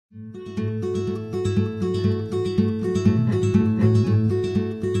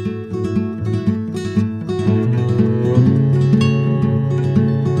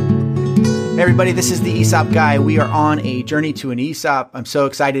Hey everybody, this is the ESOP guy. We are on a journey to an ESOP. I'm so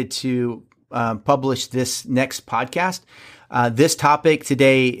excited to publish this next podcast. This topic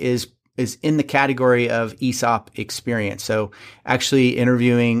today is in the category of ESOP Experience. So actually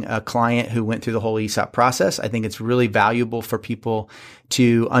interviewing a client who went through the whole ESOP process. I think it's really valuable for people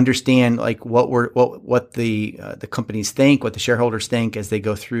to understand like what the companies think, what the shareholders think as they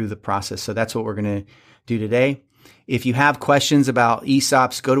go through the process. So that's what we're going to do today. If you have questions about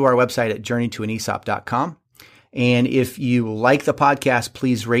ESOPs, go to our website at journeytoanesop.com. And if you like the podcast,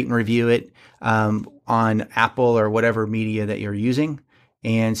 please rate and review it on Apple or whatever media that you're using.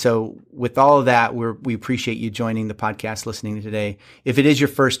 And so with all of that, we appreciate you joining the podcast, listening today. If it is your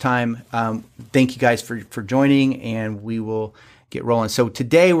first time, thank you guys for joining, and we will get rolling. So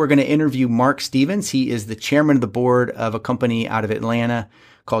today we're going to interview Mark Stevens. He is the chairman of the board of a company out of Atlanta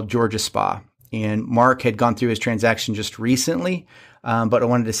called Georgia Spa. And Mark had gone through his transaction just recently, but I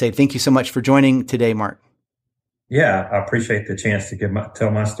wanted to say thank you so much for joining today, Mark. Yeah, I appreciate the chance to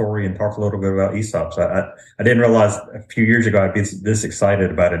tell my story and talk a little bit about ESOPs. I didn't realize a few years ago I'd be this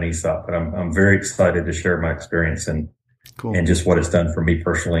excited about an ESOP, but I'm very excited to share my experience and just what it's done for me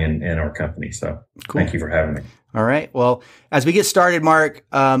personally and our company. So Thank you for having me. All right. Well, as we get started, Mark,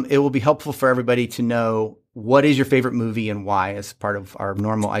 it will be helpful for everybody to know what is your favorite movie and why as part of our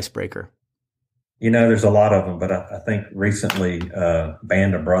normal icebreaker. You know, there's a lot of them, but I think recently,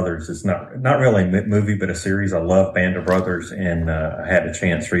 Band of Brothers is not really a movie, but a series. I love Band of Brothers, and I had a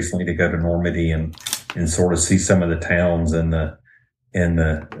chance recently to go to Normandy and sort of see some of the towns and the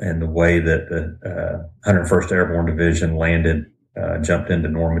way that the 101st Airborne Division jumped into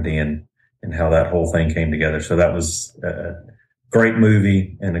Normandy and how that whole thing came together. So that was a great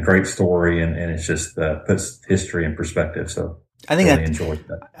movie and a great story, and it just puts history in perspective. So I think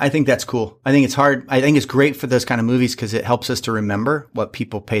that's cool. I think it's hard. I think it's great for those kind of movies because it helps us to remember what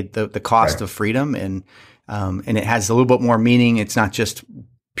people paid the cost of freedom, and it has a little bit more meaning. It's not just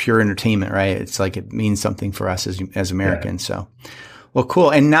pure entertainment, right? It's like it means something for us as Americans. Yeah. So, well,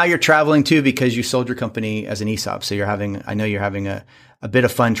 cool. And now you're traveling too because you sold your company as an ESOP. So I know you're having a bit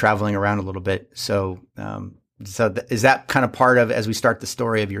of fun traveling around a little bit. So, is that kind of part of, as we start the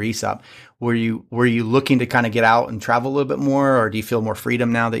story of your ESOP, were you looking to kind of get out and travel a little bit more, or do you feel more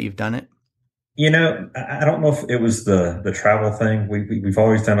freedom now that you've done it? You know, I don't know if it was the travel thing. We've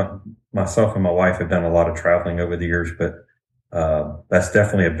always done it. Myself and my wife have done a lot of traveling over the years, but that's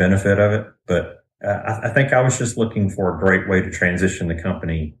definitely a benefit of it. But I think I was just looking for a great way to transition the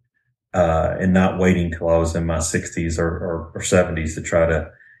company and not waiting till I was in my 60s or 70s to try to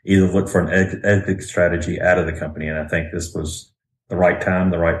either look for an exit strategy out of the company. And I think this was the right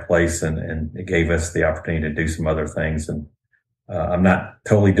time, the right place, and it gave us the opportunity to do some other things. And I'm not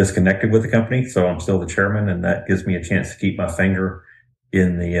totally disconnected with the company, so I'm still the chairman, and that gives me a chance to keep my finger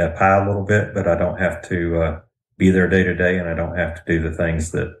in the pie a little bit, but I don't have to be there day to day, and I don't have to do the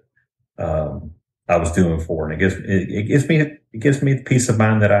things that I was doing before. And it gives me the peace of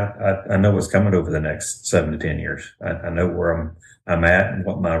mind that I know what's coming over the next 7 to 10 years. I know where I'm at and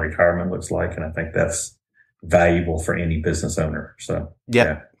what my retirement looks like, and I think that's valuable for any business owner. So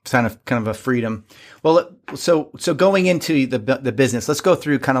yeah. Kind of a freedom. Well, so going into the business, let's go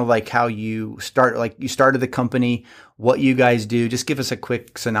through kind of like how you started the company, what you guys do. Just give us a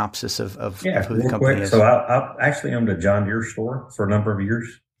quick synopsis of who the company is. So I actually owned a John Deere store for a number of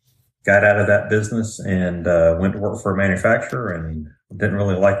years. Got out of that business and went to work for a manufacturer and didn't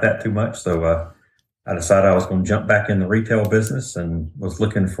really like that too much. So I decided I was going to jump back in the retail business and was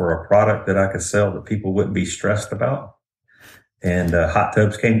looking for a product that I could sell that people wouldn't be stressed about. And hot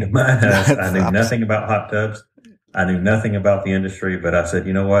tubs came to mind. I knew nothing about hot tubs. I knew nothing about the industry, but I said,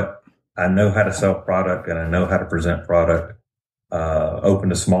 you know what? I know how to sell product and I know how to present product.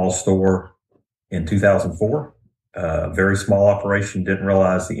 Opened a small store in 2004. Very small operation. Didn't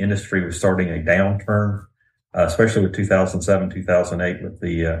realize the industry was starting a downturn, especially with 2007, 2008 with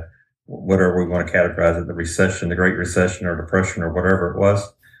the whatever we want to categorize it, the recession, the Great Recession or Depression or whatever it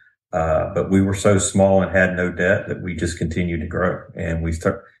was. But we were so small and had no debt that we just continued to grow, and we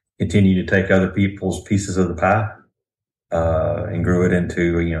continued to take other people's pieces of the pie and grew it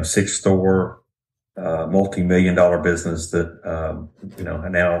into 6-store multi-million-dollar business that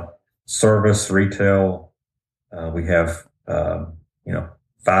now service retail. We have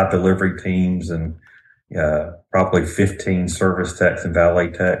 5 delivery teams and probably 15 service techs and valet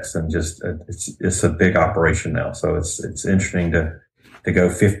techs, and just it's a big operation now. So it's interesting to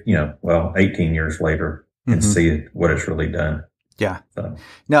go 18 years later and see what it's really done. Yeah. So.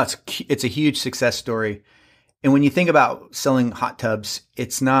 No, it's a huge success story. And when you think about selling hot tubs,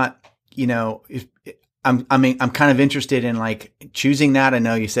 it's not, I'm kind of interested in like choosing that. I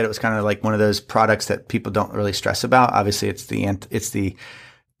know you said it was kind of like one of those products that people don't really stress about. Obviously it's the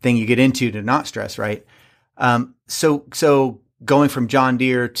thing you get into to not stress, right? So going from John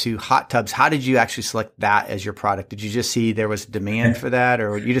Deere to hot tubs, how did you actually select that as your product? Did you just see there was demand for that,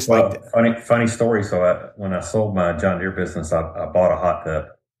 or you just liked it? Funny story. So when I sold my John Deere business, I bought a hot tub.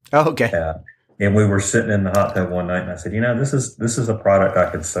 Oh, okay. And we were sitting in the hot tub one night, and I said, this is a product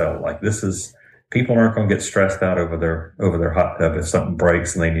I could sell. Like people aren't going to get stressed out over their hot tub if something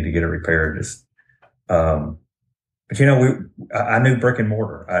breaks and they need to get it repaired. But I knew brick and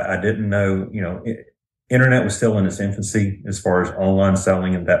mortar. I didn't know, internet was still in its infancy as far as online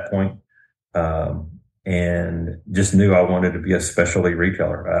selling at that point. And just knew I wanted to be a specialty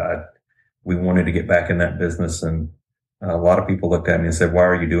retailer. We wanted to get back in that business. And a lot of people looked at me and said, why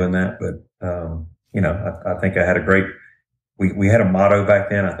are you doing that? But, I think I had we had a motto back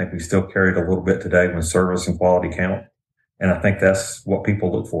then. I think we still carry it a little bit today, when service and quality count. And I think that's what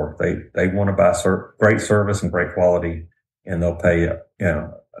people look for. They want to buy great service and great quality, and they'll pay,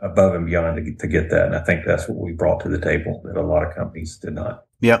 above and beyond to get that. And I think that's what we brought to the table that a lot of companies did not.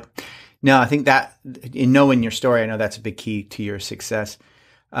 Yep. No, I think that in knowing your story, I know that's a big key to your success.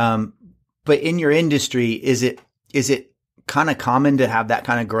 But in your industry, is it kind of common to have that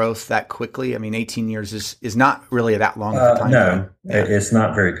kind of growth that quickly? I mean, 18 years is not really that long of a time. No, it's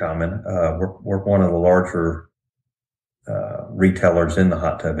not very common. We're one of the larger retailers in the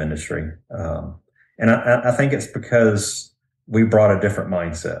hot tub industry. And I think it's because we brought a different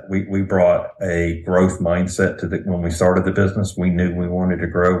mindset. We brought a growth mindset when we started the business. We knew we wanted to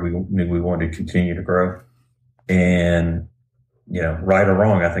grow. We knew we wanted to continue to grow. And, right or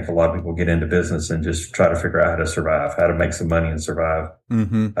wrong, I think a lot of people get into business and just try to figure out how to survive, how to make some money and survive.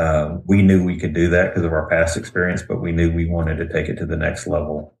 Mm-hmm. We knew we could do that because of our past experience, but we knew we wanted to take it to the next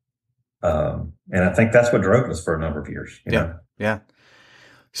level. And I think that's what drove us for a number of years. Yeah.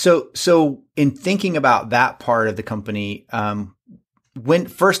 So in thinking about that part of the company, when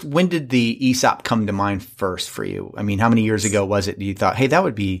did the ESOP come to mind first for you? I mean, how many years ago was it you thought, hey, that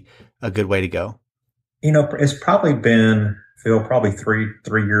would be a good way to go? It's probably been, Phil, probably three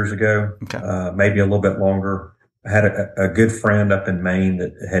years ago, okay. Maybe a little bit longer. I had a good friend up in Maine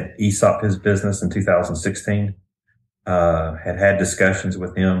that had ESOP his business in 2016, had discussions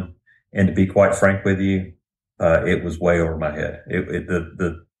with him. And to be quite frank with you, it was way over my head.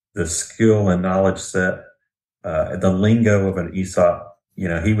 The skill and knowledge set, the lingo of an ESOP,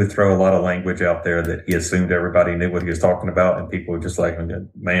 he would throw a lot of language out there that he assumed everybody knew what he was talking about. And people were just like,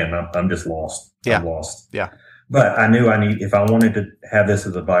 man, I'm just lost. Yeah. I'm lost. Yeah. But I knew if I wanted to have this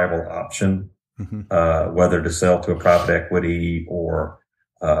as a viable option, mm-hmm. Whether to sell to a private equity or,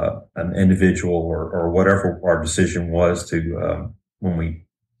 an individual or whatever our decision was to, when we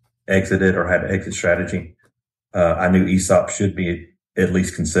exited or had an exit strategy, I knew ESOP should be at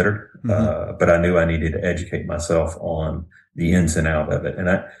least considered, mm-hmm. But I knew I needed to educate myself on the ins and out of it.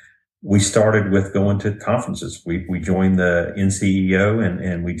 And we started with going to conferences. We joined the NCEO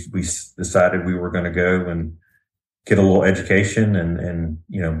and we decided we were going to go and get a little education and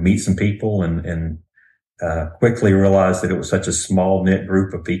meet some people and quickly realized that it was such a small knit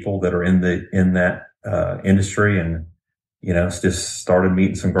group of people that are in that industry. And, just started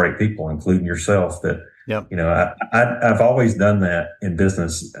meeting some great people, including yourself that, yep. I've always done that in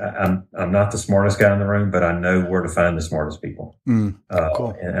business. I'm not the smartest guy in the room, but I know where to find the smartest people.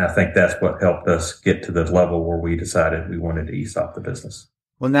 Cool. And I think that's what helped us get to the level where we decided we wanted to ESOP the business.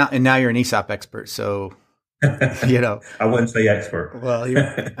 Well, now you're an ESOP expert. So, I wouldn't say expert. Well,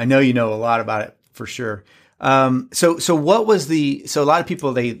 I know you know a lot about it for sure. So what was so a lot of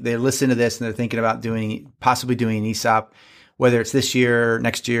people, they listen to this and they're thinking about possibly doing an ESOP, whether it's this year,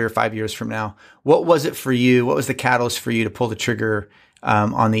 next year, 5 years from now. What was it for you? What was the catalyst for you to pull the trigger,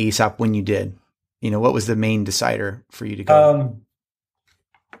 on the ESOP when you did? What was the main decider for you to go?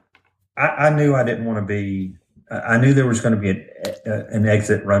 I knew I didn't want to be, I knew there was going to be an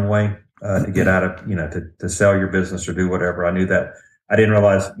exit runway, to get out of, to sell your business or do whatever. I knew that. I didn't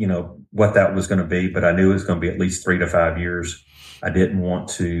realize, what that was going to be, but I knew it was going to be at least 3 to 5 years. I didn't want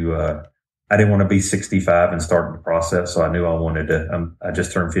to be 65 and start the process. So I knew I wanted to, I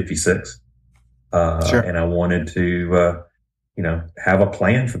just turned 56. Sure. And I wanted to, have a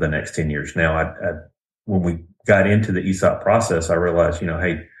plan for the next 10 years. Now, when we got into the ESOP process, I realized,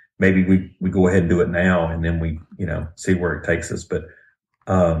 hey, maybe we go ahead and do it now and then we, see where it takes us. But,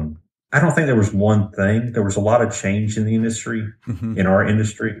 I don't think there was one thing. There was a lot of change in the industry, mm-hmm. in our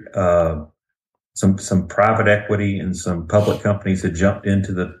industry. Some private equity and some public companies had jumped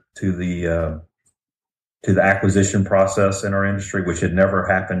into the to the acquisition process in our industry, which had never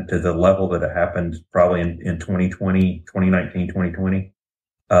happened to the level that it happened probably in 2020, 2019, 2020.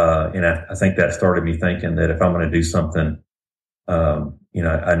 And I think that started me thinking that if I'm going to do something,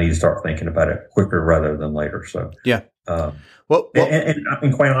 I need to start thinking about it quicker rather than later. So, yeah.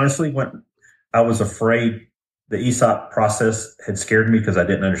 And quite honestly, when I was afraid, the ESOP process had scared me because I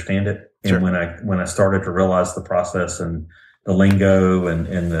didn't understand it. And Sure. when I started to realize the process and the lingo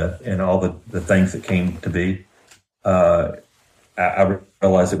and all the things that came to be, I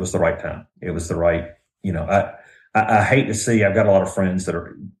realized it was the right time. It was the right, I hate to see, I've got a lot of friends that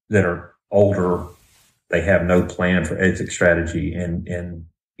are older. They have no plan for exit strategy. And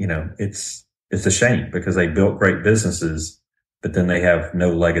it's a shame because they built great businesses, but then they have no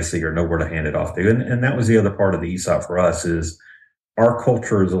legacy or nowhere to hand it off to. And that was the other part of the ESOP for us is our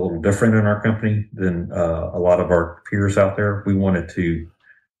culture is a little different in our company than a lot of our peers out there. We wanted to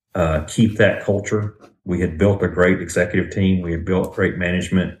keep that culture. We had built a great executive team. We had built great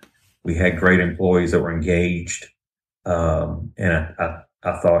management. We had great employees that were engaged. And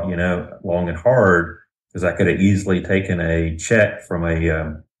I thought, long and hard, because I could have easily taken a check from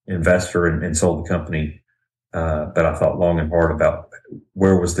a investor and sold the company. But I thought long and hard about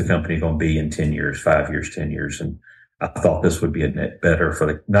where was the company going to be in 10 years, 5 years, 10 years. And I thought this would be a net better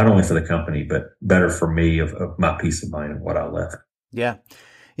for not only for the company, but better for me of my peace of mind and what I left. Yeah.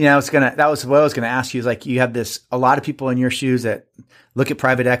 That was what I was going to ask you is like, you have a lot of people in your shoes that look at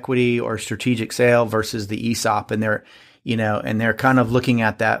private equity or strategic sale versus the ESOP. And they're kind of looking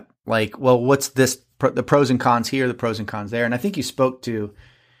at that like, well, what's the pros and cons here, the pros and cons there. And I think you spoke to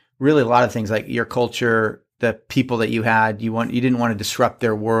really a lot of things like your culture, the people that you had, you didn't want to disrupt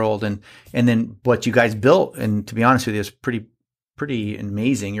their world, and then what you guys built. And to be honest with you, is pretty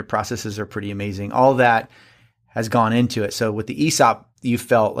amazing. Your processes are pretty amazing. All that has gone into it. So with the ESOP, you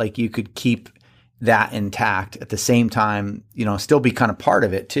felt like you could keep that intact at the same time, still be kind of part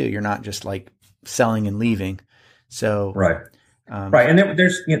of it too. You're not just like selling and leaving. So right. Right.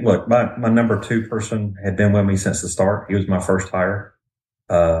 And look, my number two person had been with me since the start. He was my first hire.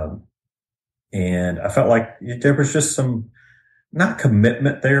 And I felt like there was just some, not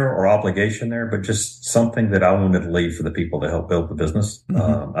commitment there or obligation there, but just something that I wanted to leave for the people that helped build the business.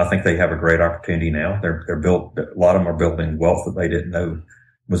 Mm-hmm. I think they have a great opportunity now. They're built, a lot of them are building wealth that they didn't know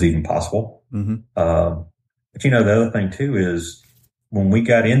was even possible. Mm-hmm. But the other thing too is when we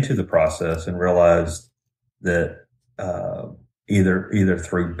got into the process and realized that, either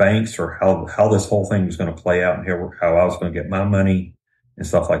through banks or how this whole thing was going to play out and how I was going to get my money and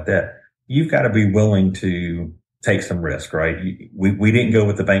stuff like that, you've got to be willing to take some risk, right? We didn't go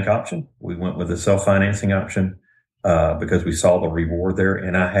with the bank option. We went with the self-financing option, because we saw the reward there.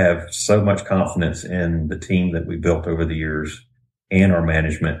 And I have so much confidence in the team that we built over the years and our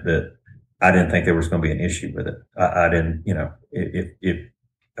management that I didn't think there was going to be an issue with it. I didn't,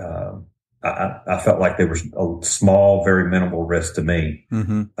 I felt like there was a small, very minimal risk to me,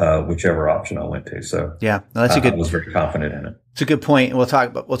 mm-hmm. Whichever option I went to. So yeah, no, that's I was very confident in it. It's a good point. And we'll talk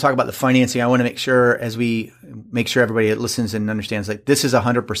about the financing. I want to make sure everybody that listens and understands, like, this is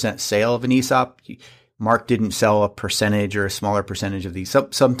 100% sale of an ESOP. Mark didn't sell a percentage or a smaller percentage of these.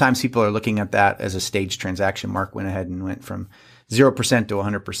 Sometimes people are looking at that as a staged transaction. Mark went ahead and went from 0% to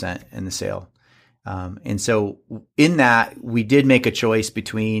 100% in the sale. And so in that, we did make a choice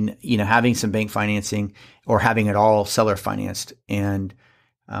between, having some bank financing or having it all seller financed. And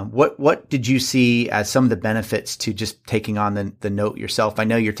what did you see as some of the benefits to just taking on the note yourself? I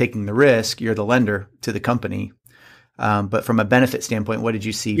know you're taking the risk, you're the lender to the company. But from a benefit standpoint, what did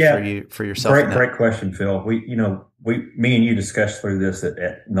you see for yourself? Great question, Phil. Me and you discussed through this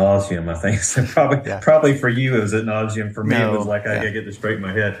at nauseum, I think. So probably for you, it was at nauseum. For me, it was like, I got to get this straight in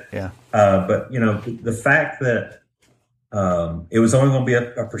my head. Yeah. But the fact that, it was only going to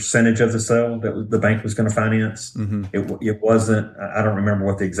be a percentage of the sale that the bank was going to finance. Mm-hmm. It wasn't, I don't remember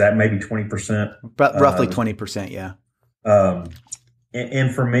what the exact, maybe 20%. But roughly 20%. Yeah.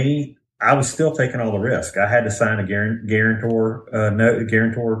 And for me, I was still taking all the risk. I had to sign a guarantor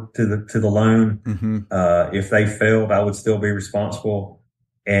to the loan. Mm-hmm. If they failed, I would still be responsible.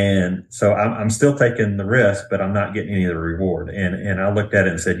 And so I'm still taking the risk, but I'm not getting any of the reward. And I looked at it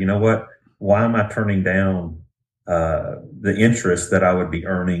and said, you know what? Why am I turning down the interest that I would be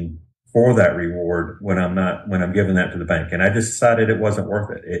earning for that reward when I'm giving that to the bank? And I just decided it wasn't worth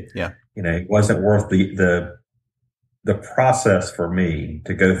it. It wasn't worth the process for me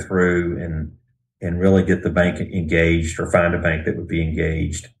to go through and really get the bank engaged or find a bank that would be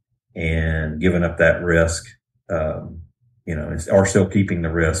engaged and giving up that risk, or still keeping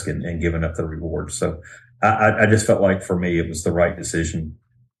the risk and giving up the reward. So I just felt like for me, it was the right decision.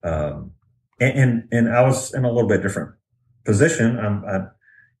 and I was in a little bit different position. I'm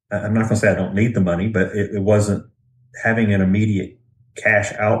not going to say I don't need the money, but it wasn't having an immediate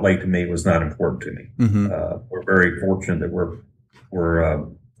cash outlay to me was not important to me. Mm-hmm. We're very fortunate that we're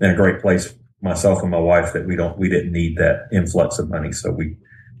in a great place, myself and my wife, that we didn't need that influx of money, so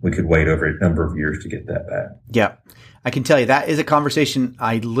we could wait over a number of years to get that back. Yeah. I can tell you that is a conversation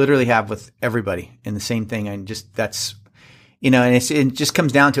I literally have with everybody, and the same thing. And just that's, and it just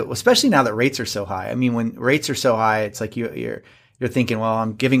comes down to it, especially now that rates are so high. I mean, when rates are so high, it's like you're thinking, well,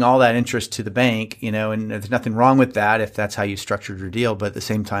 I'm giving all that interest to the bank, and there's nothing wrong with that if that's how you structured your deal. But at the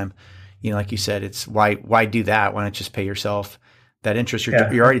same time, like you said, it's why do that? Why not just pay yourself that interest?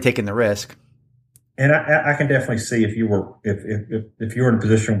 You're already taking the risk. And I can definitely see if you were in a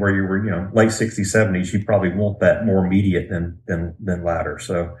position where you were, late 60s, 70s, you probably want that more immediate than latter.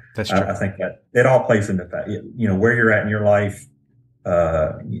 So that's true. I think that it all plays into that, where you're at in your life,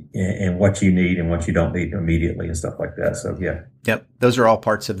 and what you need and what you don't need immediately and stuff like that. So, yeah. Yep. Those are all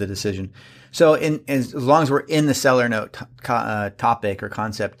parts of the decision. So as long as we're in the seller note topic or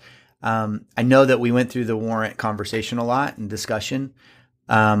concept, I know that we went through the warrant conversation a lot and discussion.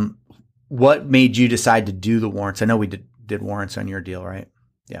 What made you decide to do the warrants? I know we did warrants on your deal, right?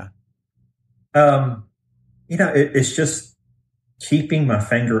 Yeah. It's just keeping my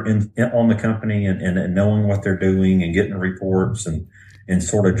finger on the company and knowing what they're doing and getting the reports and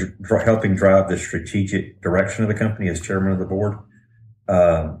sort of helping drive the strategic direction of the company as chairman of the board.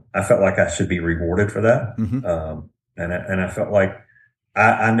 I felt like I should be rewarded for that. Mm-hmm. And I felt like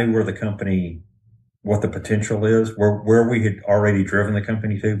I knew what the potential is, where we had already driven the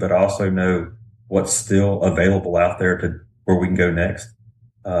company to, but also know what's still available out there to where we can go next.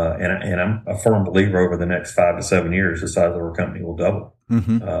 And I'm a firm believer over the next 5 to 7 years, the size of our company will double.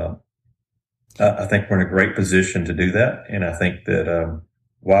 Mm-hmm. I think we're in a great position to do that. And I think that,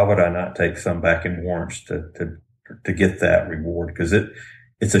 why would I not take some back in warrants to get that reward? Because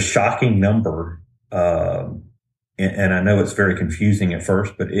it's a shocking number. And I know it's very confusing at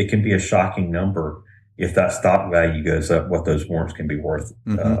first, but it can be a shocking number if that stock value goes up, what those warrants can be worth.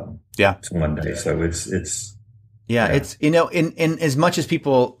 Mm-hmm. One day. So it's in as much as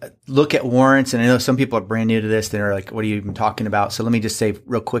people look at warrants, and I know some people are brand new to this, they're like, what are you even talking about? So let me just say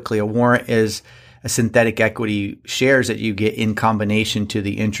real quickly, a warrant is a synthetic equity shares that you get in combination to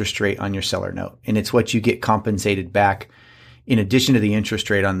the interest rate on your seller note. And it's what you get compensated back in addition to the interest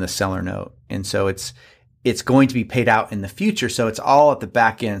rate on the seller note. And so it's going to be paid out in the future. So it's all at the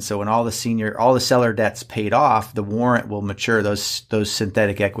back end. So when all the seller debt's paid off, the warrant will mature. Those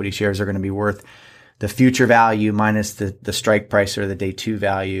synthetic equity shares are going to be worth the future value minus the strike price or the day two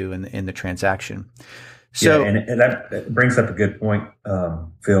value in the transaction. So, and that brings up a good point,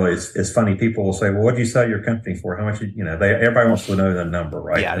 Phil. It's funny. People will say, well, what did you sell your company for? How much, everybody wants to know the number,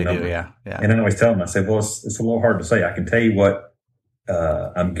 right? Yeah, they do. Yeah. And I always tell them, I say, well, it's a little hard to say. I can tell you what,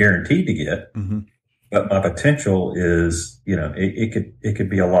 I'm guaranteed to get. Mm-hmm. But my potential is, it could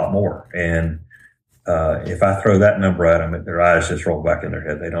be a lot more. And if I throw that number at them, their eyes just roll back in their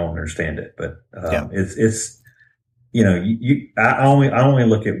head. They don't understand it. But it's I only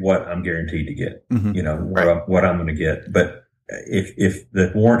look at what I'm guaranteed to get. Mm-hmm. What I'm going to get. But if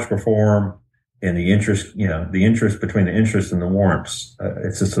the warrants perform and the interest between the interest and the warrants,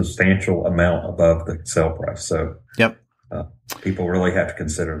 it's a substantial amount above the sale price. So yep. People really have to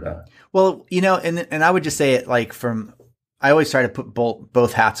consider that. Well, and I would just say it like I always try to put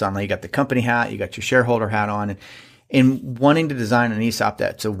both hats on. Like you got the company hat, you got your shareholder hat on, and wanting to design an ESOP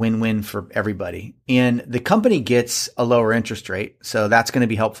that's a win-win for everybody. And the company gets a lower interest rate, so that's going to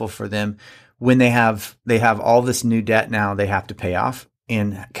be helpful for them when they have all this new debt now they have to pay off.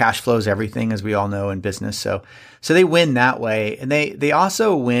 And cash flow is everything, as we all know in business. So they win that way. And they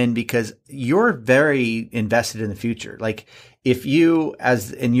also win because you're very invested in the future. Like if you, I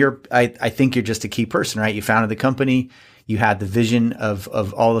think you're just a key person, right? You founded the company. You had the vision of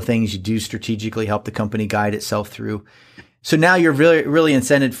all the things you do strategically, help the company guide itself through. So now you're really, really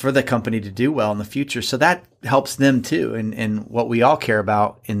incented for the company to do well in the future. So that helps them too. And what we all care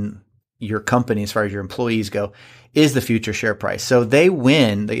about in your company, as far as your employees go, is the future share price. So they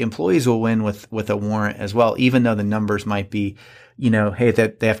win. The employees will win with a warrant as well, even though the numbers might be, hey,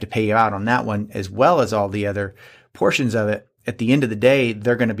 that they have to pay you out on that one as well as all the other portions of it. At the end of the day,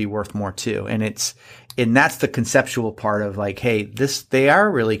 they're going to be worth more too. And that's the conceptual part of like, hey, they are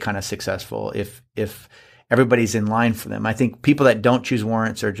really kind of successful if everybody's in line for them. I think people that don't choose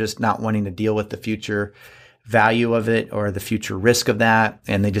warrants are just not wanting to deal with the future value of it or the future risk of that.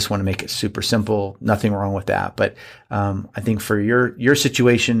 And they just want to make it super simple. Nothing wrong with that. But I think for your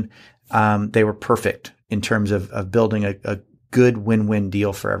situation, they were perfect in terms of building a good win-win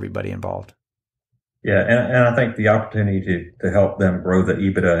deal for everybody involved. Yeah, and I think the opportunity to help them grow the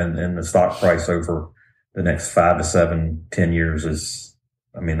EBITDA and the stock price over the next 5 to 7, 10 years is,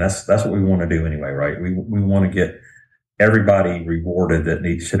 I mean, that's what we want to do anyway, right? We want to get everybody rewarded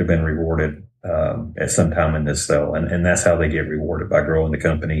that should have been rewarded at some time in this cell, and that's how they get rewarded, by growing the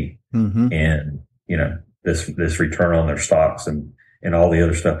company and this return on their stocks and all the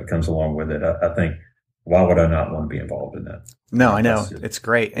other stuff that comes along with it. I think, why would I not want to be involved in that? No, I know it's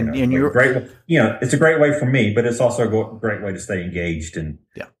great, and you're great. It's a great way for me, but it's also a great way to stay engaged. And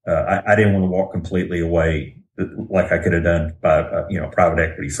I didn't want to walk completely away like I could have done by private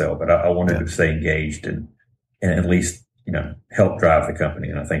equity sale, but I wanted to stay engaged and at least help drive the company.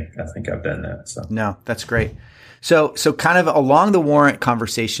 And I think I've done that. So no, that's great. So kind of along the warrant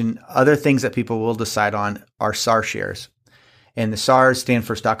conversation, other things that people will decide on are SAR shares, and the SARs stand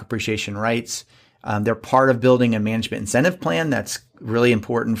for stock appreciation rights. They're part of building a management incentive plan that's really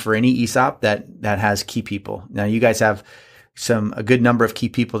important for any ESOP that has key people. Now, you guys have a good number of key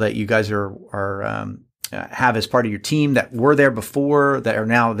people that you guys have as part of your team that were there before, that are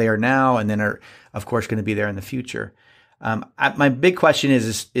now there now, and then are of course going to be there in the future. My big question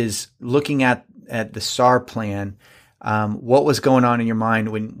is looking at the SAR plan. What was going on in your mind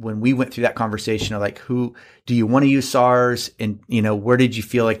when we went through that conversation of like, who do you want to use SARs, and where did you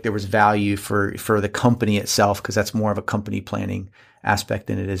feel like there was value for the company itself? Because that's more of a company planning aspect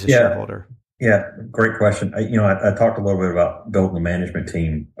than it is a shareholder. Yeah, great question. I talked a little bit about building the management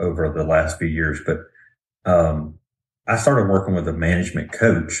team over the last few years, but I started working with a management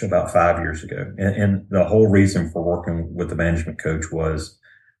coach about 5 years ago, and the whole reason for working with the management coach was,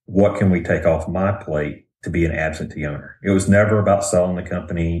 what can we take off my plate to be an absentee owner? It was never about selling the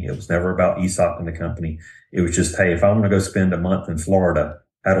company. It was never about ESOP in the company. It was just, hey, if I want to go spend a month in Florida,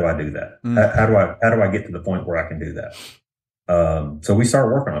 how do I do that? How do I get to the point where I can do that? So we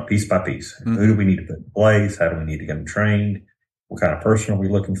started working on it piece by piece. Who do we need to put in place? How do we need to get them trained? What kind of person are we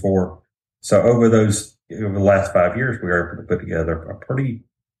looking over the last 5 years, we were able to put together a pretty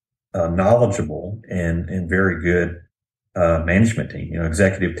knowledgeable and very good management team,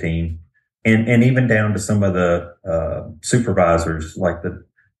 executive team. And even down to some of the supervisors, like the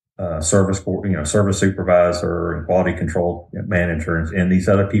service supervisor and quality control manager, and these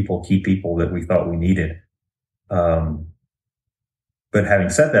other key people that we thought we needed. But having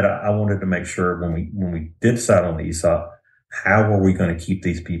said that, I wanted to make sure when we did decide on the ESOP, how were we going to keep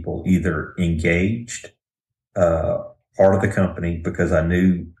these people either engaged, part of the company, because I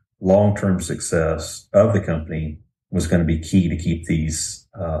knew long-term success of the company was going to be key to keep these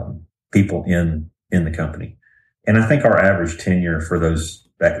people in the company. And I think our average tenure for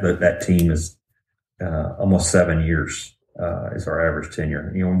that team is almost 7 years is our average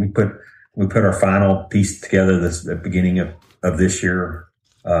tenure. When we put our final piece together the beginning of this year,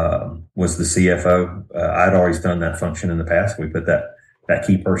 was the CFO. I'd always done that function in the past. We put that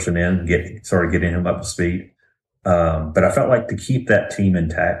key person in, started getting him up to speed. But I felt like to keep that team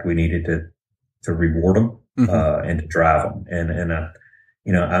intact, we needed to reward them and to drive them. And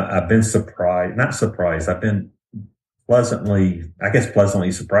I've been not surprised. I've been pleasantly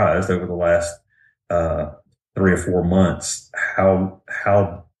surprised over the last 3 or 4 months how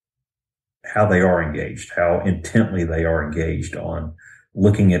they are engaged, how intently they are engaged on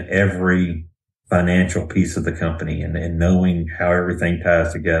looking at every financial piece of the company and knowing how everything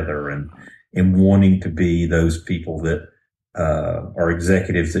ties together and wanting to be those people that are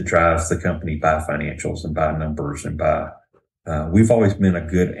executives that drives the company by financials and by numbers and by we've always been a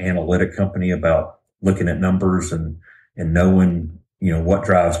good analytic company about looking at numbers and knowing what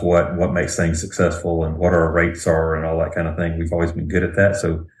drives what makes things successful and what our rates are and all that kind of thing. We've always been good at that.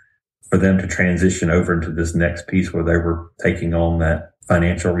 So for them to transition over into this next piece where they were taking on that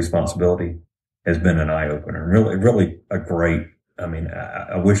financial responsibility has been an eye opener. Really, really a great. I mean,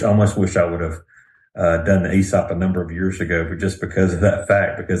 I almost wish I would have done the ESOP a number of years ago, but just because of that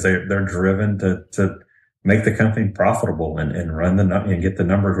fact, because they're driven to make the company profitable and run and get the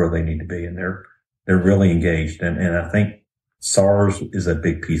numbers where they need to be, and they're really engaged. And I think SARS is a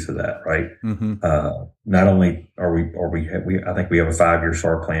big piece of that, right? Not only I think we have a 5-year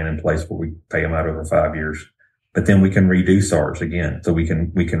SAR plan in place where we pay them out over 5 years, but then we can redo SARS again. So we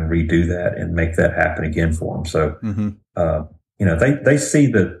can redo that and make that happen again for them. So, they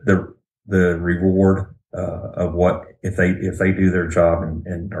see the reward, of what, if they do their job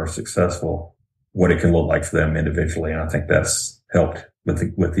and are successful, what it can look like for them individually. And I think that's helped with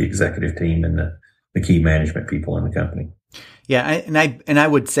the executive team and the key management people in the company. Yeah. And I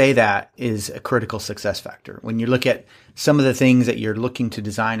would say that is a critical success factor. When you look at some of the things that you're looking to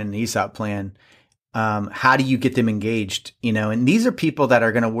design in an ESOP plan, how do you get them engaged? And these are people that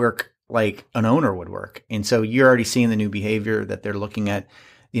are going to work like an owner would work. And so you're already seeing the new behavior that they're looking at,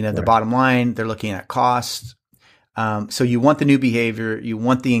 the Right. bottom line, they're looking at costs. So you want the new behavior, you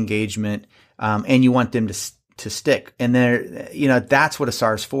want the engagement, and you want them to stick. And that's what a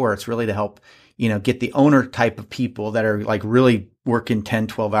SAR is for. It's really to help, get the owner type of people that are like really working 10,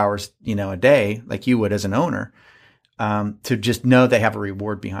 12 hours, a day, like you would as an owner, to just know they have a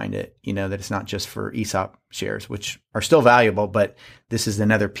reward behind it, that it's not just for ESOP shares, which are still valuable, but this is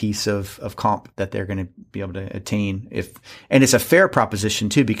another piece of comp that they're going to be able to attain and it's a fair proposition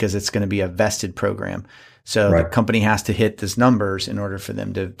too, because it's going to be a vested program. So Right. the company has to hit those numbers in order for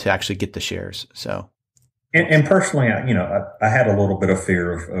them to actually get the shares. So. And personally, I had a little bit of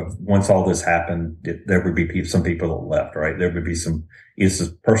fear of once all this happened, there would be some people that left, right? There would be some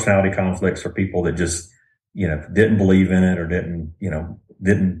personality conflicts or people that just, didn't believe in it or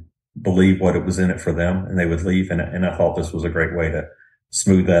didn't believe what it was in it for them, and they would leave. And I thought this was a great way to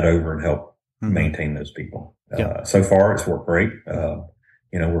smooth that over and help maintain those people. Yeah. So far, it's worked great.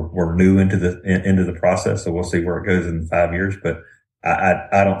 We're new into the process, so we'll see where it goes in 5 years. But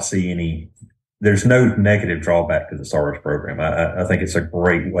I don't see there's no negative drawback to the SARS program. I think it's a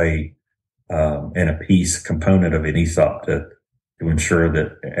great way and a piece component of an ESOP to ensure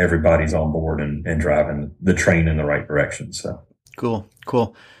that everybody's on board and driving the train in the right direction. So cool.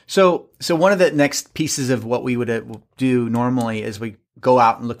 So one of the next pieces of what we would do normally is we go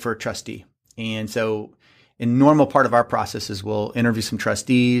out and look for a trustee. And so in normal part of our process is we'll interview some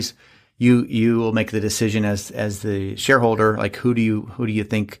trustees. You will make the decision as the shareholder, like who do you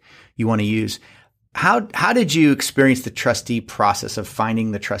think you want to use? How did you experience the trustee process of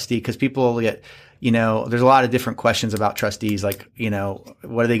finding the trustee? Because people get, there's a lot of different questions about trustees, like,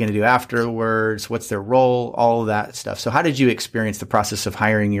 what are they going to do afterwards? What's their role? All of that stuff. So how did you experience the process of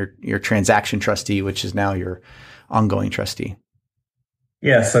hiring your transaction trustee, which is now your ongoing trustee?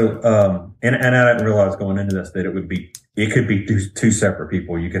 Yeah. So, and I didn't realize going into this that it could be two separate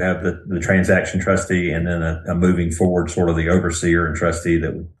people. You could have the transaction trustee and then a moving forward sort of the overseer and trustee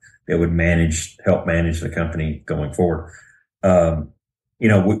that would help manage the company going forward.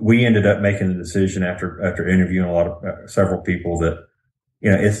 We ended up making the decision after interviewing several people that,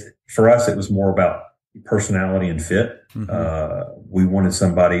 for us, it was more about personality and fit. Mm-hmm. We wanted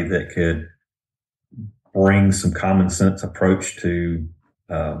somebody that could bring some common sense approach to,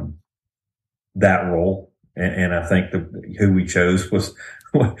 that role. And I think who we chose was,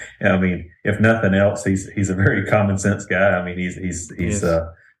 I mean, if nothing else, he's a very common sense guy. I mean, he's yes.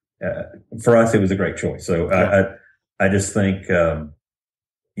 For us, it was a great choice. So yeah. I just think,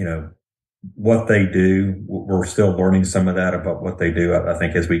 what they do, we're still learning some of that about what they do. I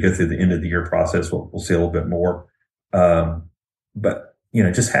think as we go through the end of the year process, we'll see a little bit more. But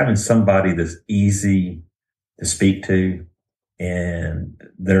just having somebody that's easy to speak to, and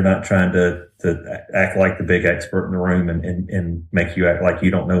they're not trying to act like the big expert in the room and make you act like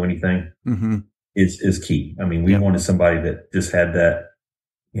you don't know anything mm-hmm. is key. I mean, we wanted somebody that just had that,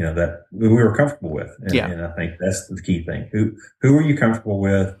 that we were comfortable with. And I think that's the key thing. Who are you comfortable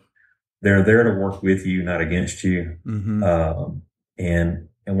with? They're there to work with you, not against you. Mm-hmm. And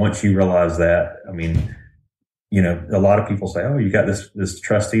once you realize that, I mean, a lot of people say, "Oh, you got this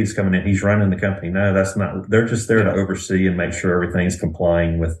trustee that's coming in. He's running the company." No, that's not. They're just there to oversee and make sure everything's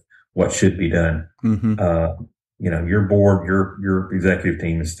complying with what should be done. Mm-hmm. Your board, your executive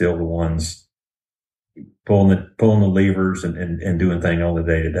team is still the ones pulling the levers and doing things on the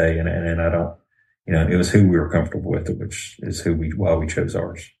day to day. And I don't, it was who we were comfortable with, which is why we chose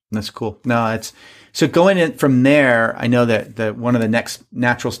ours. That's cool. No, so going in from there. I know that one of the next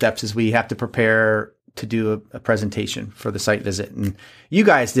natural steps is we have to prepare to do a presentation for the site visit. And you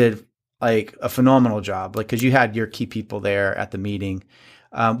guys did like a phenomenal job, like, cause you had your key people there at the meeting.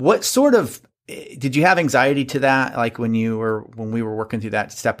 What sort of, did you have anxiety to that? Like when we were working through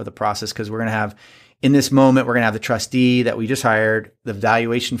that step of the process? Cause we're going to have, in this moment, we're going to have the trustee that we just hired, the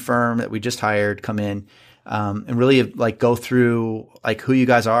valuation firm that we just hired come in, and really like go through like who you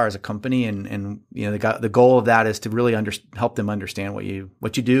guys are as a company. And the goal of that is to really help them understand what you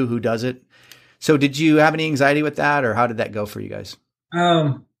do, who does it. So did you have any anxiety with that, or how did that go for you guys?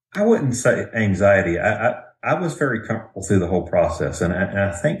 I wouldn't say anxiety. I was very comfortable through the whole process. And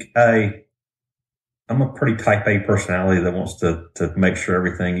I think I'm a pretty type A personality that wants to make sure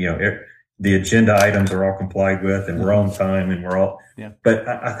everything, the agenda items are all complied with and we're on time and we're all, but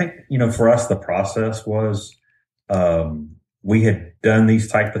I think, for us, the process was, we had done these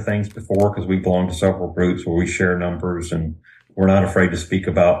type of things before because we belong to several groups where we share numbers and we're not afraid to speak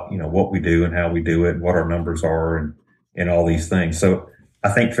about, what we do and how we do it and what our numbers are and all these things. So I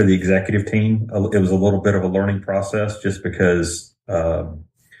think for the executive team, it was a little bit of a learning process just because,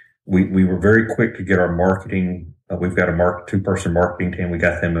 we were very quick to get our marketing. We've got a 2-person marketing team. We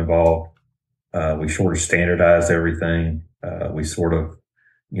got them involved. We sort of standardized everything. We sort of,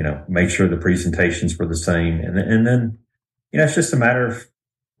 made sure the presentations were the same. And then, it's just a matter of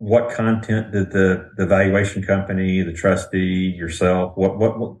what content did the valuation company, the trustee, yourself,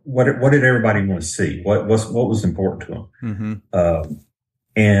 what did everybody want to see? What was important to them? Mm-hmm.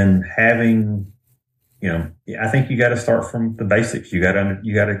 And having, I think you got to start from the basics. You got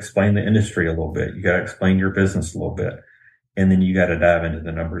to explain the industry a little bit. You got to explain your business a little bit, and then you got to dive into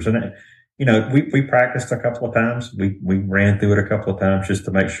the numbers. And we practiced a couple of times. We ran through it a couple of times just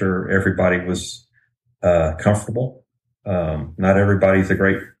to make sure everybody was comfortable. Not everybody's a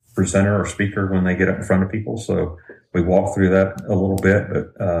great presenter or speaker when they get up in front of people, so we walked through that a little bit.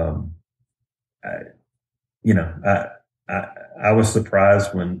 But I was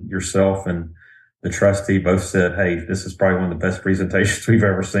surprised when yourself and the trustee both said, "Hey, this is probably one of the best presentations we've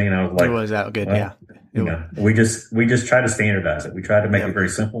ever seen." I was like, "It was that good?" Well, yeah. We just try to standardize it. We tried to make it very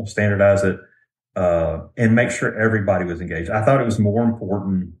simple, standardize it, and make sure everybody was engaged. I thought it was more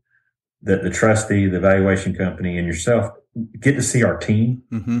important that the trustee, the valuation company, and yourself get to see our team,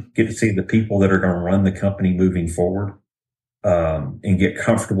 mm-hmm. get to see the people that are going to run the company moving forward, and get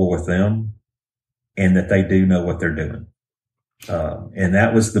comfortable with them, and that they do know what they're doing. And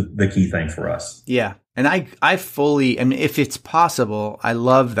that was the key thing for us. Yeah. And I fully, if it's possible, I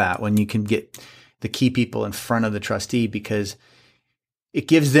love that when you can get the key people in front of the trustee, because it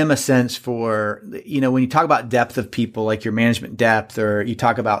gives them a sense for, when you talk about depth of people, like your management depth, or you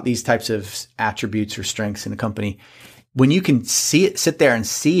talk about these types of attributes or strengths in a company, when you can see it, sit there and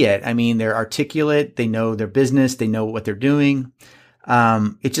see it, they're articulate, they know their business, they know what they're doing.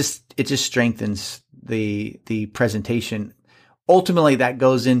 It just strengthens the presentation. Ultimately, that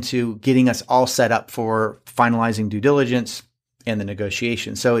goes into getting us all set up for finalizing due diligence and the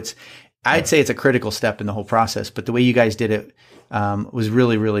negotiation. So I'd say it's a critical step in the whole process, but the way you guys did it was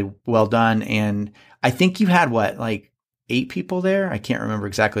really, really well done. And I think you had like 8 people there. I can't remember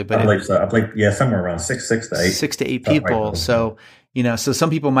exactly, but I believe so. Somewhere around 6 to 8. 6 to 8 people. Right. So, so some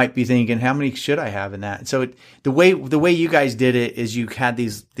people might be thinking, how many should I have in that? So the way you guys did it is you had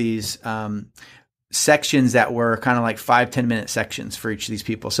these sections that were kind of like 5-10 minute sections for each of these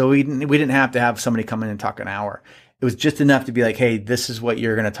people. So we didn't have to have somebody come in and talk an hour. It was just enough to be like, hey, this is what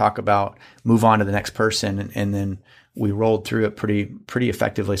you're going to talk about, move on to the next person. And then we rolled through it pretty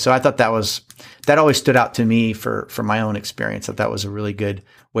effectively. So I thought that always stood out to me for my own experience. That was a really good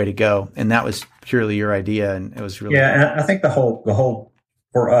way to go. And that was purely your idea. And it was really, good. And I think the whole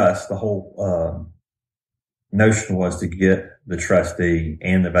for us, the whole, notion was to get the trustee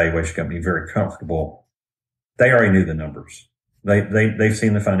and the valuation company very comfortable. They already knew the numbers. They've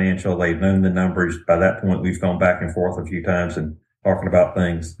seen the financial. They've known the numbers. By that point, we've gone back and forth a few times and talking about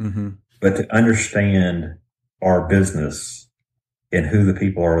things. Mm-hmm. But to understand our business and who the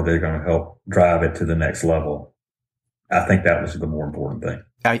people are that are going to help drive it to the next level, I think that was the more important thing.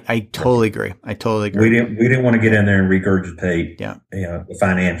 I totally agree. We didn't want to get in there and regurgitate, yeah, the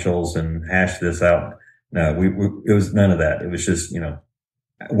financials and hash this out. No, it was none of that. It was just,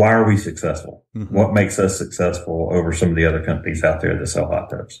 why are we successful? Mm-hmm. What makes us successful over some of the other companies out there that sell hot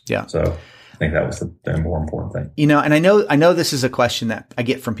tubs? Yeah. So I think that was the more important thing. And I know this is a question that I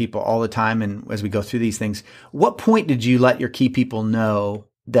get from people all the time. And as we go through these things, what point did you let your key people know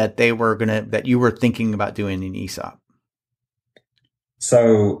that that you were thinking about doing an ESOP?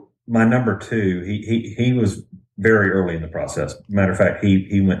 So my number 2, he was very early in the process. Matter of fact,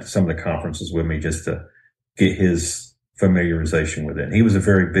 he went to some of the conferences with me just to get his familiarization with it. And he was a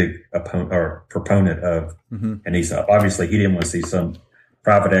very big proponent of mm-hmm. an ESOP. Obviously, he didn't want to see some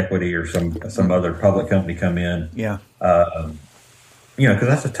private equity or some other public company come in. Yeah. Because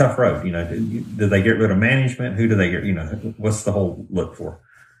that's a tough road. Do they get rid of management? Who do they get? What's the whole look for?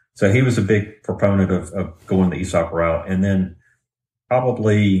 So he was a big proponent of going the ESOP route. And then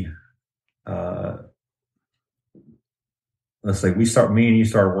probably, let's say me and you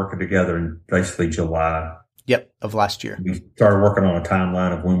started working together in basically July. Yep, of last year. We started working on a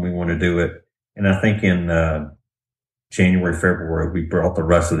timeline of when we want to do it. And I think in January, February, we brought the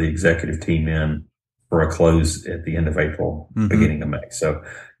rest of the executive team in for a close at the end of April, mm-hmm. beginning of May. So,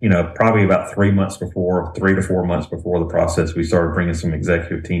 probably about 3 to 4 months before the process, we started bringing some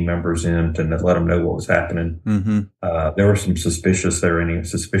executive team members in to let them know what was happening. Mm-hmm. There was some suspicion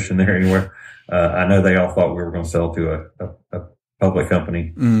there anywhere. I know they all thought we were going to sell to a public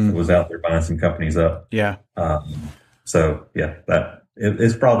company that was out there buying some companies up. Yeah.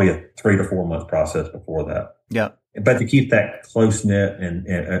 It's probably a 3 to 4 month process before that. Yeah. But to keep that close knit and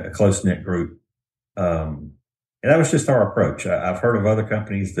a close knit group, And that was just our approach. I've heard of other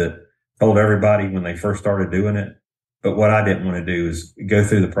companies that told everybody when they first started doing it. But what I didn't want to do is go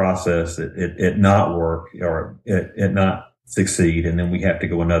through the process, it not work or it not succeed. And then we have to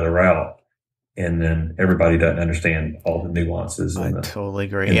go another route. And then everybody doesn't understand all the nuances. I totally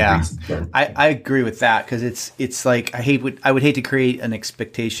agree. Yeah. I agree with that. Cause it's like, I would hate to create an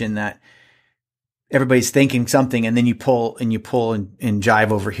expectation that everybody's thinking something and then you pull and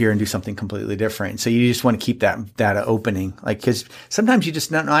jive over here and do something completely different. So you just want to keep that opening. Like, cause sometimes you just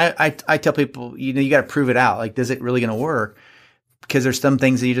don't know. I tell people, you got to prove it out. Like, is it really going to work? Because there's some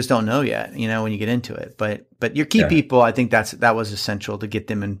things that you just don't know yet, when you get into it, but your key people, I think that was essential to get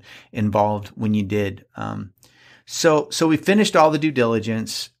them involved when you did. So we finished all the due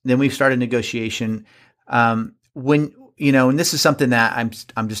diligence, then we started negotiation. When, and this is something that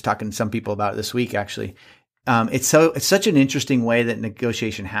I'm just talking to some people about this week, actually. It's such an interesting way that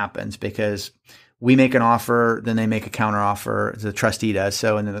negotiation happens because we make an offer, then they make a counter offer, the trustee does.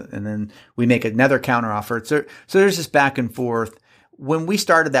 So, and then we make another counter offer. So there's this back and forth. When we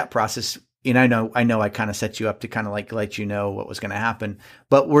started that process, I know I kind of set you up to kind of like let you know what was going to happen,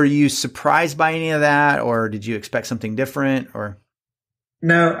 but were you surprised by any of that, or did you expect something different? Or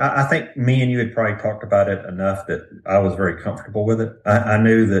no, I think me and you had probably talked about it enough that I was very comfortable with it. I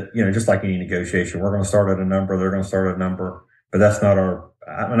knew that just like any negotiation, we're going to start at a number, they're going to start at a number, but that's not our.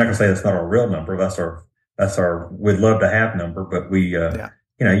 I'm not going to say that's not our real number. That's our. We'd love to have number, but we.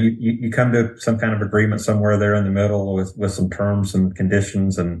 You come to some kind of agreement somewhere there in the middle with some terms and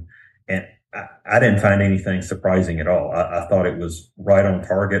conditions, and I didn't find anything surprising at all. I thought it was right on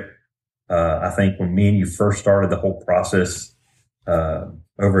target. I think when me and you first started the whole process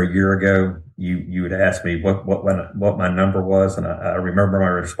over a year ago, you would ask me what my number was, and I remember my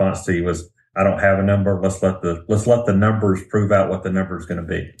response to you was, "I don't have a number. Let's let the numbers prove out what the number is going to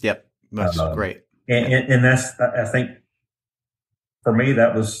be." Yep, that's great. And that's, I think. For me,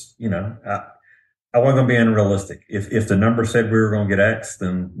 that was, I wasn't going to be unrealistic. If the number said we were going to get X,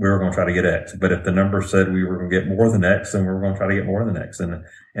 then we were going to try to get X. But if the number said we were going to get more than X, then we were going to try to get more than X. And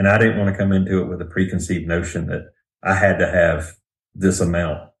I didn't want to come into it with a preconceived notion that I had to have this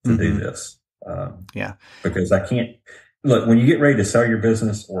amount to do this. Because I can't look, when you get ready to sell your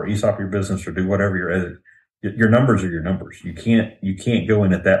business or ESOP your business or do whatever your numbers are your numbers. You can't go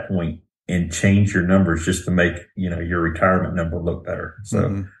in at that point and change your numbers just to make, your retirement number look better.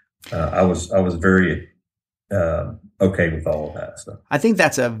 So, I was very, okay with all of that. So I think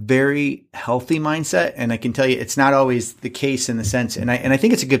that's a very healthy mindset. And I can tell you, it's not always the case in the sense, and I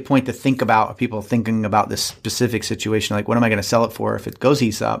think it's a good point to think about people thinking about this specific situation. Like, what am I going to sell it for if it goes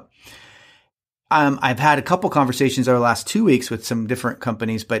ESOP? I've had a couple conversations over the last 2 weeks with some different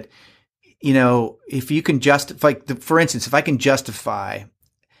companies, but if you can justify, for instance, if I can justify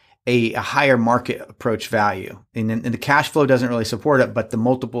a higher market approach value and the cash flow doesn't really support it, but the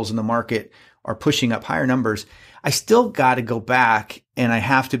multiples in the market are pushing up higher numbers, I still got to go back and I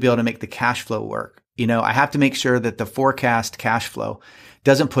have to be able to make the cash flow work. I have to make sure that the forecast cash flow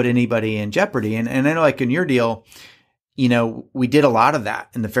doesn't put anybody in jeopardy. And I know, like in your deal, we did a lot of that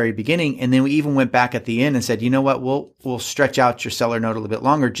in the very beginning. And then we even went back at the end and said, you know what, we'll stretch out your seller note a little bit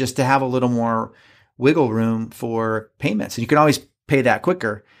longer just to have a little more wiggle room for payments. And you can always pay that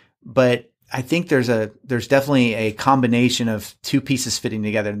quicker. But I think there's definitely a combination of two pieces fitting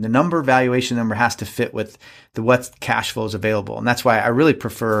together. The valuation number has to fit with what cash flow is available. And that's why I really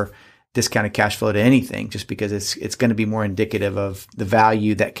prefer discounted cash flow to anything, just because it's going to be more indicative of the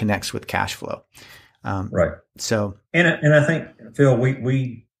value that connects with cash flow. Right. So, and I think, Phil,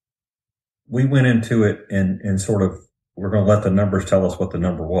 we went into it and sort of, we're going to let the numbers tell us what the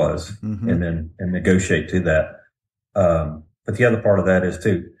number was and negotiate to that. But the other part of that is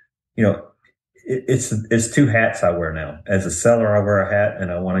too, it's two hats I wear now. As a seller, I wear a hat,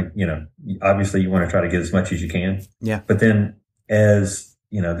 and I want to, obviously you want to try to get as much as you can. Yeah. But then as,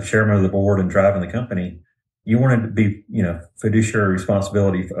 the chairman of the board and driving the company, you want it to be, fiduciary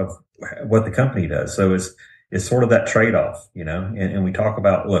responsibility of what the company does. So it's sort of that trade-off, and we talk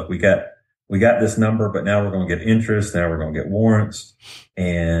about, look, we got this number, but now we're going to get interest. Now we're going to get warrants.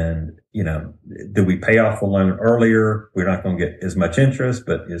 And, do we pay off the loan earlier? We're not going to get as much interest,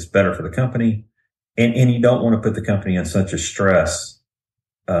 but it's better for the company. And you don't want to put the company in such a stress,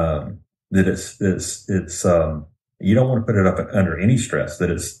 that it's you don't want to put it up under any stress that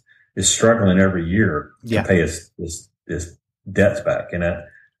it's struggling every year to pay its debts back. And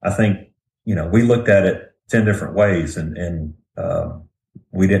I think, we looked at it 10 different ways and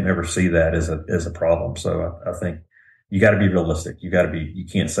we didn't ever see that as a problem. So I think you got to be realistic. You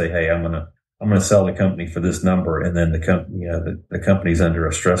can't say, hey, I'm going to sell the company for this number. And then the company, the company's under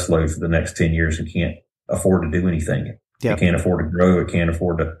a stress load for the next 10 years and can't afford to do anything. Yep. It can't afford to grow. It can't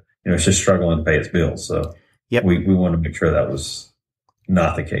afford to, it's just struggling to pay its bills. So yep. we want to make sure that was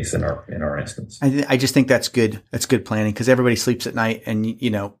not the case in our instance. I just think that's good. That's good planning because everybody sleeps at night and,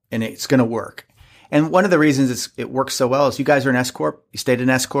 and it's going to work. And one of the reasons it works so well is you guys are an S Corp. You stayed an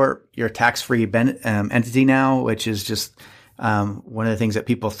S Corp. You're a tax-free entity now, which is just one of the things that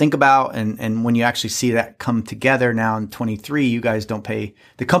people think about. And when you actually see that come together now in 23, you guys the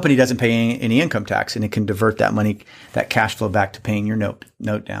company doesn't pay any income tax, and it can divert that money, that cash flow back to paying your note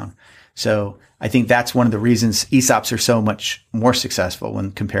down. So I think that's one of the reasons ESOPs are so much more successful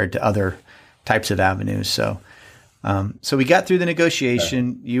when compared to other types of avenues. So we got through the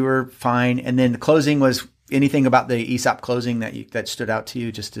negotiation. You were fine. And then the closing was anything about the ESOP closing that stood out to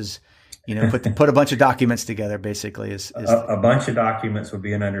you, just as, put a bunch of documents together, basically is a bunch of documents would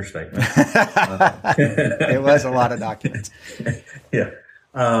be an understatement. It was a lot of documents. Yeah.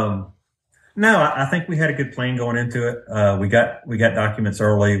 No, I think we had a good plan going into it. We got documents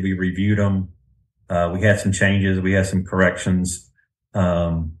early. We reviewed them. We had some changes. We had some corrections.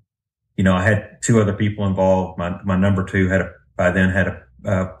 I had two other people involved. My number two by then had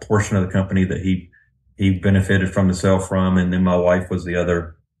a portion of the company that he benefited from the sale from. And then my wife was the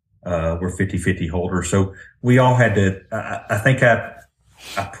other, we're 50-50 holders. So we all had to, I think I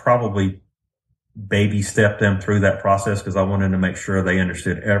probably baby stepped them through that process because I wanted to make sure they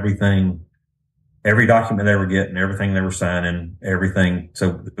understood everything, every document they were getting, everything they were signing, everything.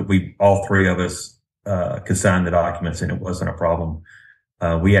 So all three of us, could sign the documents and it wasn't a problem.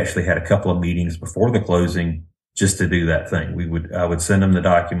 We actually had a couple of meetings before the closing just to do that thing. I would send them the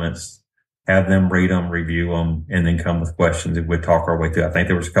documents, have them read them, review them, and then come with questions and we'd talk our way through. I think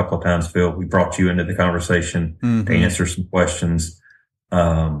there was a couple of times, Phil, we brought you into the conversation to answer some questions.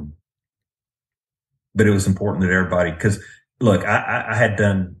 But it was important that everybody, cause look, I had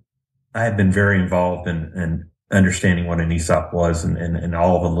been very involved in understanding what an ESOP was and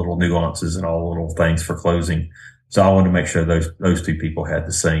all the little nuances and all the little things for closing. So I wanted to make sure those two people had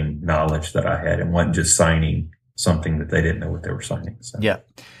the same knowledge that I had and wasn't just signing something that they didn't know what they were signing. So. Yeah.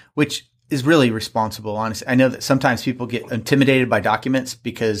 Which is really responsible. Honestly, I know that sometimes people get intimidated by documents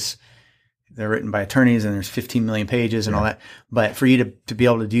because they're written by attorneys and there's 15 million pages and all that. But for you to be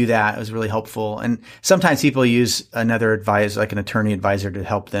able to do that was really helpful. And sometimes people use another advisor, like an attorney advisor, to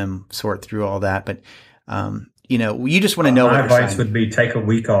help them sort through all that. But, you just want to know. My advice would be take a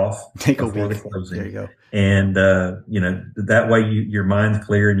week off. Take a week. The closing. There you go. And, that way your mind's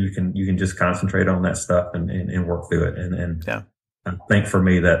clear and you can just concentrate on that stuff and work through it. And yeah. I think for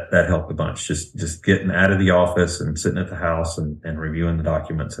me that helped a bunch. Just getting out of the office and sitting at the house and reviewing the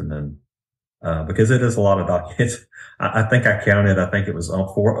documents and then, because it is a lot of documents. I think I counted, it was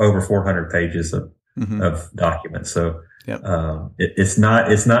over 400 pages of documents. So, yep. It's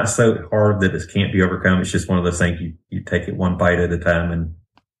not so hard that it can't be overcome. It's just one of those things you take it one bite at a time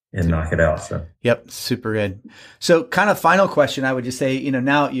and knock it out. So, yep. Super good. So kind of final question, I would just say,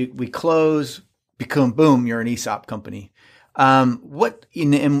 now we close, boom, you're an ESOP company.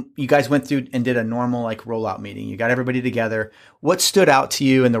 You guys went through and did a normal rollout meeting. You got everybody together. What stood out to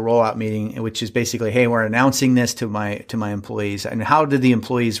you in the rollout meeting, which is basically, hey, we're announcing this to my employees, and how did the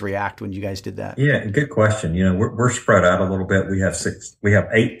employees react when you guys did that? Yeah, good question. We're spread out a little bit. We have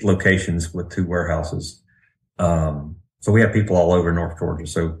 8 locations with 2 warehouses. So we have people all over North Georgia.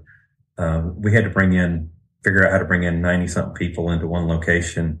 So, we had to figure out how to bring in 90 something people into one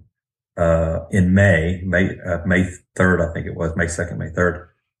location. In May 3rd, I think it was May 2nd, May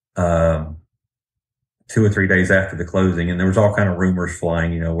 3rd, 2 or 3 days after the closing. And there was all kind of rumors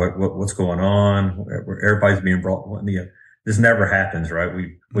flying, what's going on? Everybody's being brought. This never happens, right?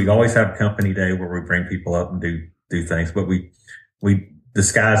 We always have company day where we bring people up and do things, but we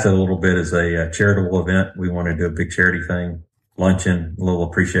disguised it a little bit as a charitable event. We want to do a big charity thing, luncheon, a little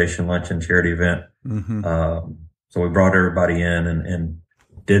appreciation luncheon charity event. So we brought everybody in and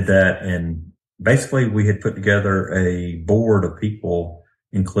did that. And basically we had put together a board of people,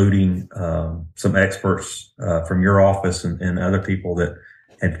 including some experts from your office and other people that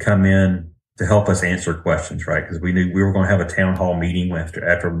had come in to help us answer questions, right? Because we knew we were going to have a town hall meeting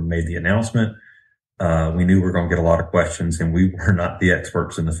after we made the announcement. We knew we were going to get a lot of questions, and we were not the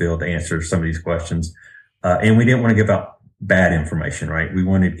experts in the field to answer some of these questions. And we didn't want to give out bad information, right? We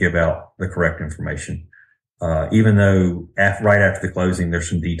wanted to give out the correct information. Even though right after the closing, there's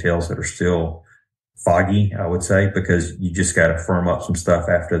some details that are still foggy, I would say, because you just got to firm up some stuff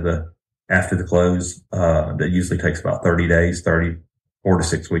after the close. That usually takes about 30 days, 4 to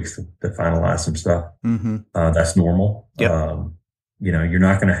 6 weeks to finalize some stuff. That's normal. Yep. You're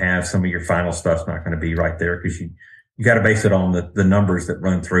not going to have some of your final stuff's not going to be right there because you got to base it on the numbers that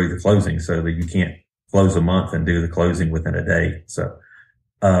run through the closing so that you can't close a month and do the closing within a day. So,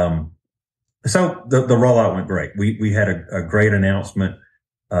 the rollout went great. We had a great announcement.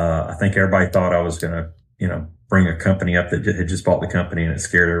 I think everybody thought I was going to, bring a company up that had just bought the company, and it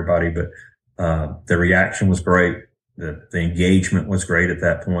scared everybody. But the reaction was great. The engagement was great at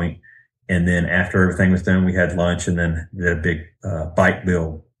that point. And then after everything was done, we had lunch, and then did a big bike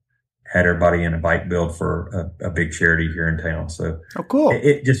build. Had everybody in a bike build for a big charity here in town. So, oh, cool!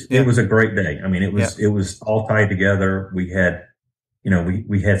 It was a great day. I mean, it was all tied together. We had,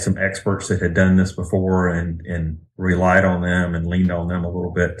 we had some experts that had done this before, and relied on them and leaned on them a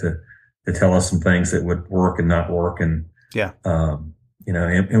little bit to tell us some things that would work and not work. And and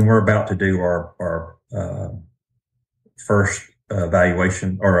we're about to do our first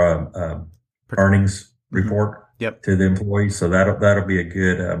evaluation or earnings report to the employees. So that'll be a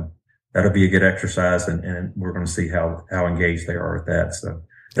good exercise, and we're going to see how engaged they are with that. So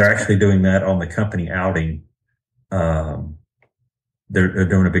they're actually doing that on the company outing. They're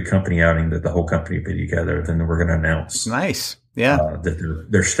doing a big company outing that the whole company will be together. Then we're going to announce. Nice. Yeah. That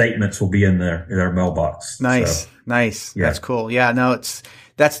their statements will be in their mailbox. Nice. So, nice. Yeah. That's cool. Yeah. No,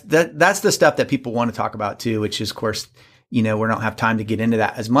 that's the stuff that people want to talk about too, which is, of course, we don't have time to get into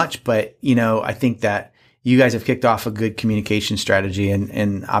that as much, but, I think that you guys have kicked off a good communication strategy,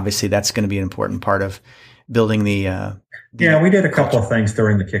 and obviously that's going to be an important part of building the we did a couple of things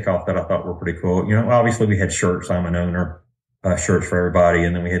during the kickoff that I thought were pretty cool. Obviously we had shirts. I'm an owner, shirts for everybody.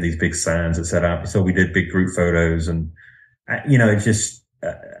 And then we had these big signs that said, so we did big group photos, and, it just,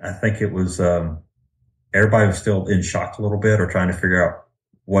 I think it was, everybody was still in shock a little bit, or trying to figure out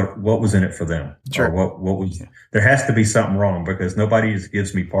what was in it for them. Sure. Or what was, there has to be something wrong, because nobody just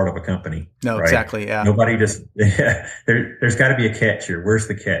gives me part of a company. No, right? Exactly. Yeah. Nobody just, there's got to be a catch here. Where's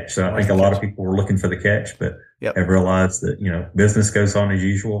the catch? So I think a lot of people were looking for the catch, but have realized that, business goes on as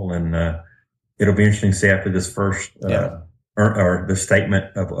usual. And, it'll be interesting to see after this first, or the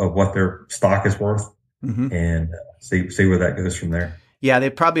statement of what their stock is worth, and see where that goes from there. Yeah, they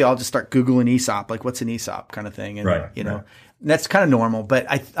probably all just start Googling ESOP, like what's an ESOP kind of thing. And, right. That's kind of normal, but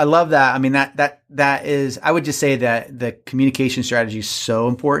I love that. I mean, that is, I would just say that the communication strategy is so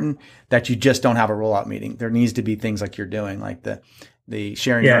important that you just don't have a rollout meeting. There needs to be things like you're doing, like the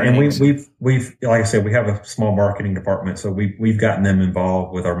sharing. Yeah. And we've, like I said, we have a small marketing department. So we've gotten them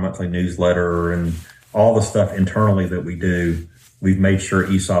involved with our monthly newsletter and all the stuff internally that we do. We've made sure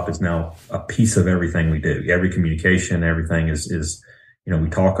ESOP is now a piece of everything we do. Every communication, everything is, we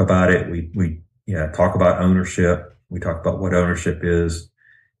talk about it. We talk about ownership. We talk about what ownership is,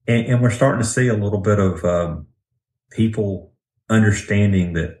 and we're starting to see a little bit of people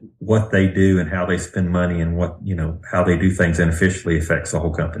understanding that what they do and how they spend money and what, how they do things unofficially affects the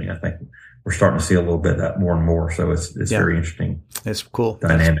whole company. I think we're starting to see a little bit of that more and more. So it's very interesting. It's cool.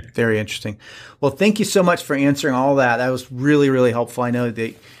 Dynamic. That's very interesting. Well, thank you so much for answering all that. That was really, really helpful. I know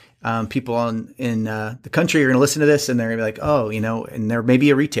that people in the country are going to listen to this, and they're going to be like, oh, and they're maybe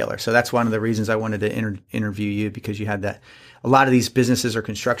a retailer. So that's one of the reasons I wanted to interview you, because you had that. A lot of these businesses are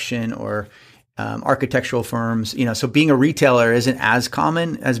construction or architectural firms, so being a retailer isn't as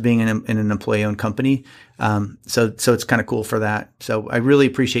common as being in an employee-owned company. So it's kind of cool for that. So I really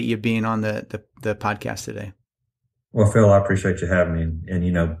appreciate you being on the podcast today. Well, Phil, I appreciate you having me,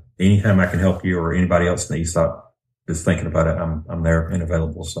 and anytime I can help you or anybody else in the ESOP is thinking about it, I'm there and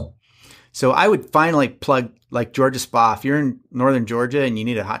available. So I would finally plug like Georgia Spa. If you're in Northern Georgia and you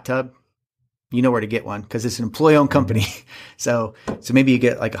need a hot tub, you know where to get one, because it's an employee-owned company. So maybe you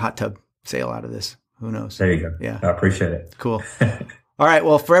get like a hot tub sale out of this. Who knows? There you go. Yeah. I appreciate it. Cool. All right.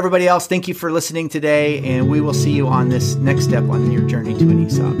 Well, for everybody else, thank you for listening today, and we will see you on this next step on your journey to an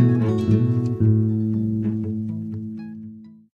ESOP.